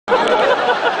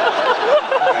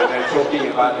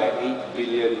about the 8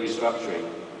 billion restructuring.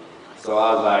 So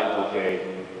I was like,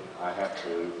 okay, I have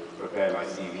to prepare my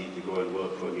CV to go and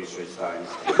work for New Straits Times.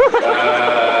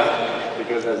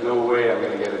 Because there's no way I'm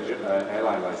going to get an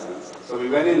airline license. So we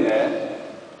went in there.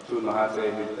 Tun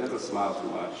Mahathir, he doesn't smile too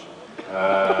much.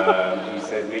 He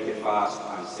said, make it fast,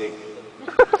 I'm sick.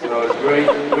 So it was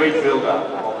great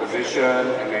build-up. Opposition,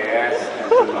 MAS, and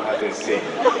Tun Mahathir sick.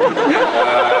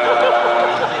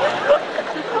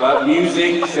 But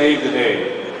music saved the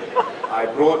day. I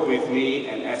brought with me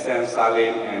an SM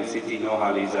Salim and Siti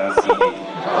Nohaliza CD.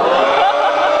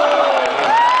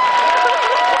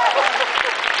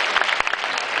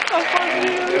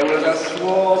 And there was a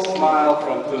small smile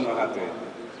from Tun Mahathir.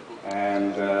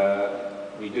 And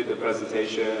we did the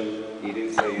presentation, he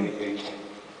didn't say anything.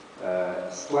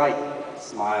 Slight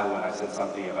smile when I said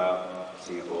something about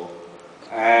Singapore.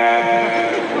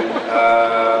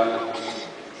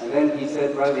 And then he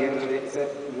said, right at the end of it, he said,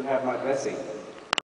 you have my blessing.